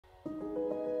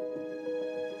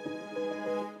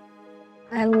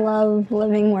I love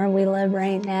living where we live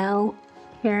right now,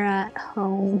 here at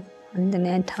home in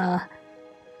Diné.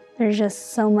 There's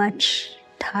just so much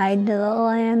tied to the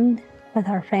land with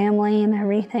our family and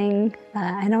everything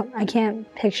that I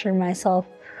can't picture myself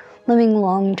living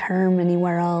long term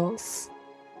anywhere else.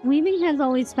 Weaving has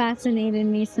always fascinated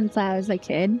me since I was a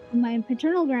kid. My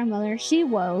paternal grandmother, she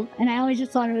wove, and I always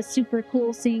just thought it was super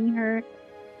cool seeing her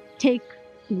take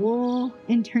wool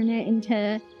and turn it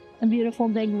into a beautiful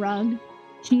big rug.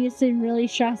 She used to really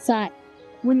stress that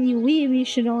when you weave, you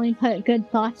should only put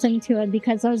good thoughts into it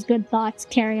because those good thoughts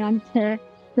carry on to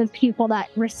the people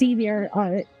that receive your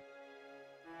art.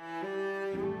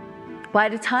 By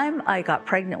the time I got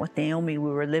pregnant with Naiomi, we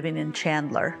were living in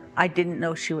Chandler. I didn't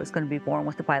know she was going to be born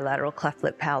with a bilateral cleft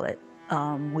lip palate.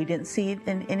 We didn't see it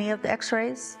in any of the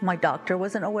x-rays. My doctor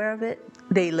wasn't aware of it.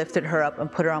 They lifted her up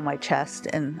and put her on my chest,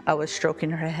 and I was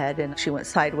stroking her head, and she went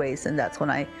sideways, and that's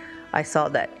when I saw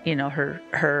that, you know,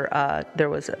 there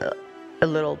was a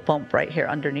little bump right here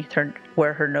underneath her,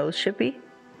 where her nose should be.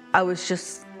 I was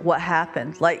just, what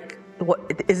happened? Like, what,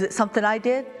 is it something I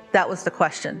did? That was the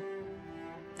question.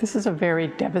 This is a very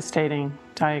devastating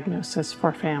diagnosis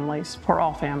for families, for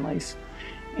all families,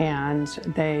 and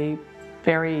they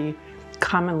very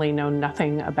commonly know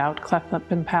nothing about cleft lip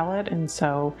and palate, and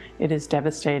so it is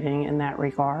devastating in that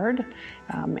regard,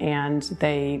 and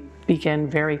they begin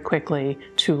very quickly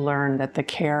to learn that the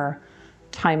care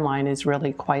timeline is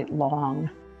really quite long.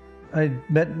 I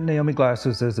met Naiomi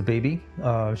Glasses as a baby.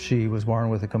 She was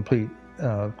born with a complete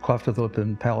cleft of the lip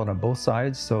and palate on both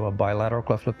sides, so a bilateral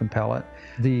cleft lip and palate.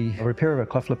 The repair of a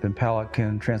cleft lip and palate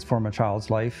can transform a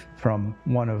child's life from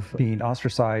one of being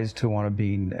ostracized to one of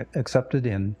being accepted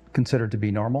and considered to be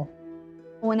normal.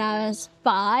 When I was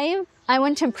 5, I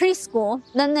went to preschool.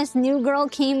 Then this new girl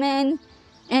came in,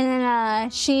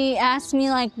 and she asked me,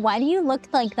 like, why do you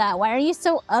look like that? Why are you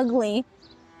so ugly?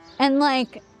 And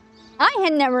like, I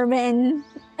had never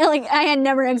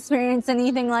experienced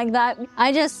anything like that.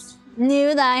 I just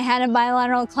knew that I had a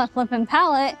bilateral cleft lip and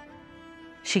palate.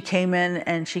 She came in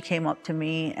and she came up to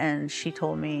me and she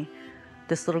told me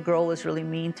this little girl was really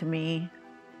mean to me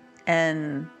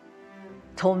and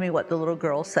told me what the little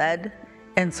girl said.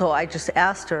 And so I just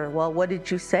asked her, well, what did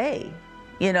you say?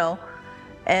 You know?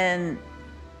 And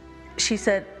she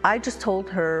said, I just told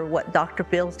her what Dr.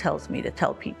 Bill tells me to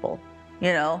tell people,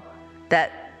 you know,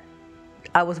 that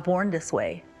I was born this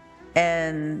way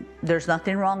and there's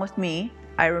nothing wrong with me.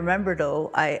 I remember though,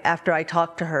 after I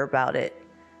talked to her about it,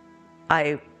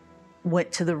 I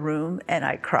went to the room and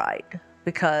I cried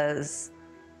because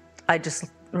I just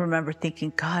remember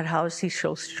thinking, God, how is he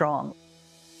so strong?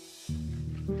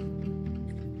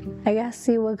 I guess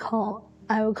I would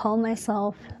call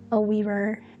myself a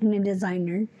weaver and a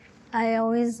designer. I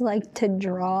always liked to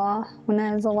draw when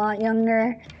I was a lot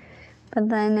younger, but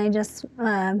then I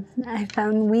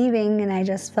found weaving and I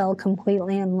just fell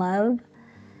completely in love.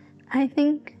 I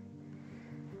think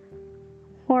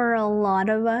for a lot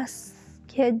of us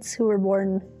kids who were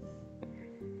born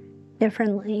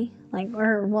differently,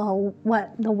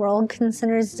 what the world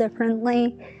considers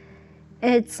differently,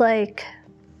 it's like,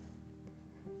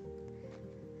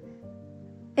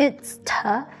 it's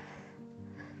tough,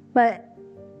 but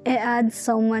it adds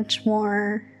so much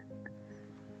more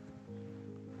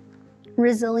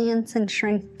resilience and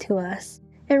strength to us.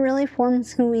 It really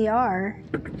forms who we are.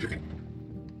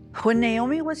 When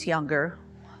Naiomi was younger,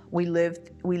 we lived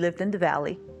in the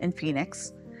valley in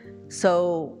Phoenix,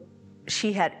 so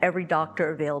she had every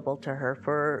doctor available to her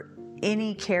for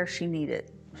any care she needed.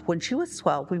 When she was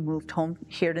 12, we moved home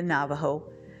here to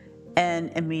Navajo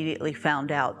and immediately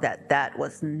found out that that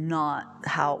was not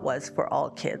how it was for all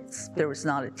kids. There was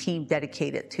not a team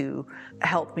dedicated to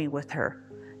help me with her.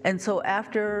 And so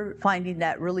after finding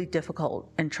that really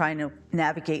difficult and trying to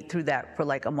navigate through that for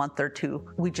like a month or two,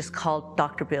 we just called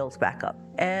Dr. Bill's back up.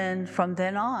 And from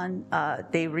then on,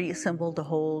 they reassembled the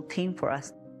whole team for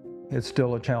us. It's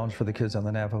still a challenge for the kids on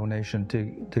the Navajo Nation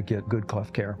to get good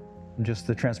cleft care. Just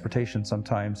the transportation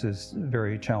sometimes is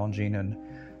very challenging and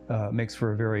makes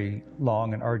for a very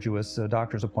long and arduous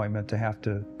doctor's appointment to have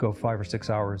to go 5 or 6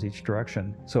 hours each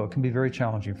direction. So it can be very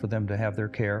challenging for them to have their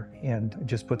care, and it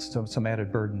just puts some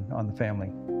added burden on the family.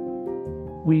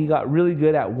 We got really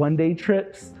good at one-day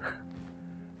trips.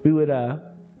 We would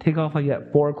take off like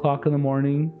at 4 o'clock in the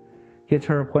morning, get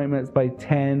to our appointments by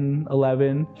 10,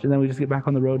 11, and then we just get back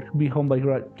on the road, be home like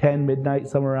around 10, midnight,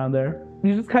 somewhere around there.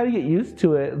 You just kind of get used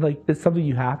to it. Like, it's something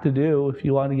you have to do if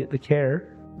you want to get the care.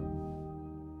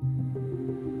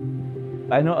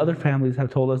 I know other families have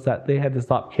told us that they had to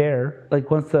stop care, like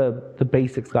once the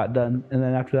basics got done, and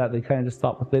then after that they kind of just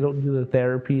stopped. They don't do the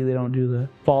therapy, they don't do the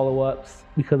follow-ups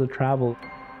because of travel.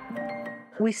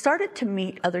 We started to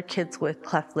meet other kids with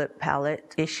cleft lip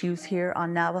palate issues here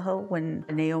on Navajo when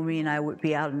Naiomi and I would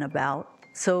be out and about.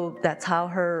 So that's how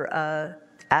her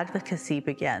advocacy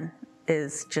began,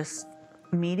 is just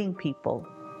meeting people.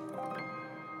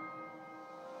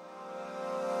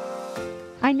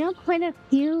 I know quite a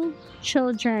few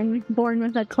children born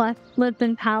with a cleft lip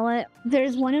and palate.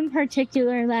 There's one in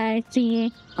particular that I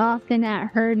see often at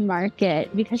Herd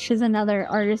Market because she's another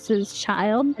artist's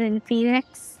child in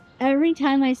Phoenix. Every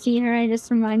time I see her, I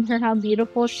just remind her how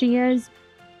beautiful she is.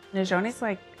 Nijoni's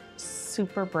like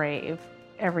super brave.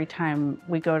 Every time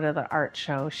we go to the art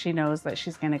show, she knows that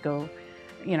she's gonna go,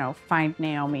 find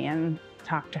Naiomi and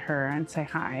talk to her and say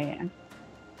hi. And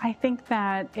I think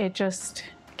that it just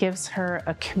gives her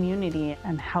a community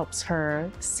and helps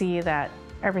her see that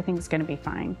everything's gonna be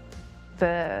fine.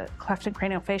 The Cleft and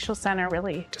Craniofacial Center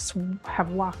really just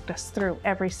have walked us through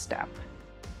every step.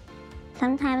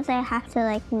 Sometimes I have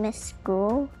to miss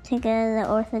school to go to the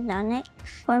orthodontic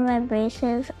or my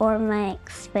braces or my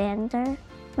expander.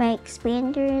 My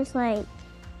expander is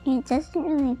it doesn't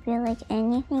really feel like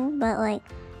anything but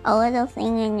a little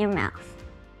thing in your mouth.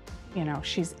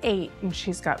 She's 8 and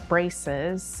she's got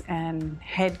braces and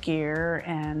headgear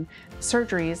and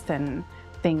surgeries and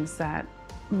things that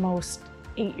most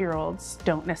 8-year-olds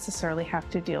don't necessarily have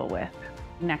to deal with.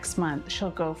 Next month,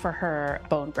 she'll go for her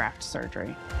bone graft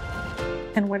surgery.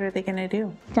 And what are they gonna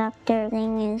do? Dr.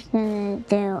 Thing is gonna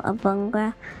do a bone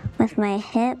graft with my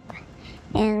hip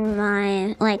and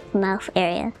my mouth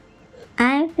area.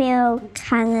 I feel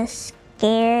kind of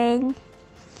scared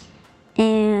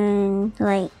and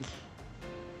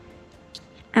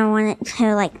I want it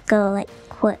to go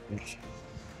quick.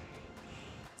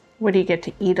 What do you get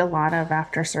to eat a lot of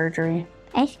after surgery?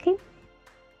 Ice cream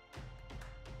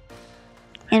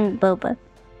and boba.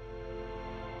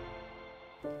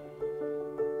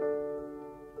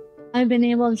 I've been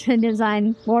able to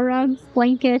design floor rugs,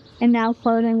 blankets, and now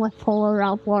clothing with Polo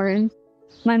Ralph Lauren.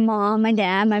 My mom, my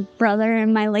dad, my brother,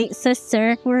 and my late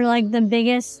sister were the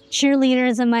biggest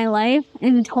cheerleaders in my life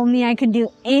and told me I could do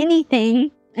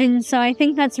anything. And so I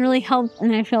think that's really helped,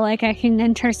 and I feel like I can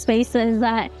enter spaces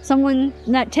that someone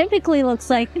that typically looks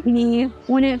like me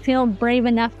wouldn't feel brave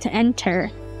enough to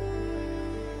enter.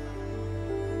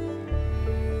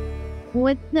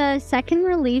 With the second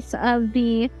release of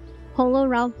the Polo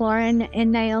Ralph Lauren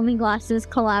and Naiomi Glasses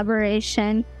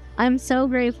collaboration, I'm so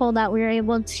grateful that we were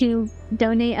able to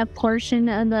donate a portion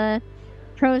of the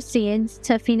proceeds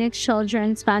to Phoenix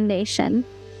Children's Foundation.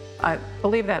 I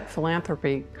believe that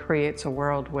philanthropy creates a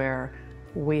world where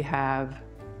we have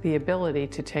the ability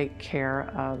to take care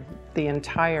of the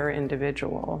entire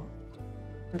individual.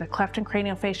 The Cleft and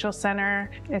Craniofacial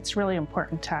Center, it's really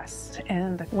important to us.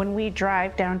 And when we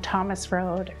drive down Thomas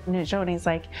Road, Nijoni's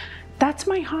like, that's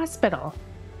my hospital.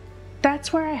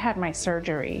 That's where I had my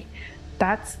surgery.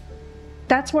 That's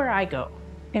where I go.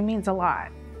 It means a lot.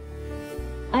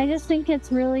 I just think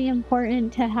it's really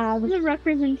important to have the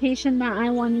representation that I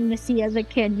wanted to see as a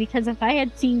kid, because if I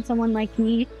had seen someone like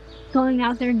me going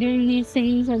out there doing these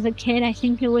things as a kid, I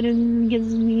think it would have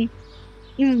given me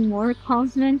even more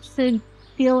confidence to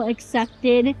feel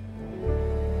accepted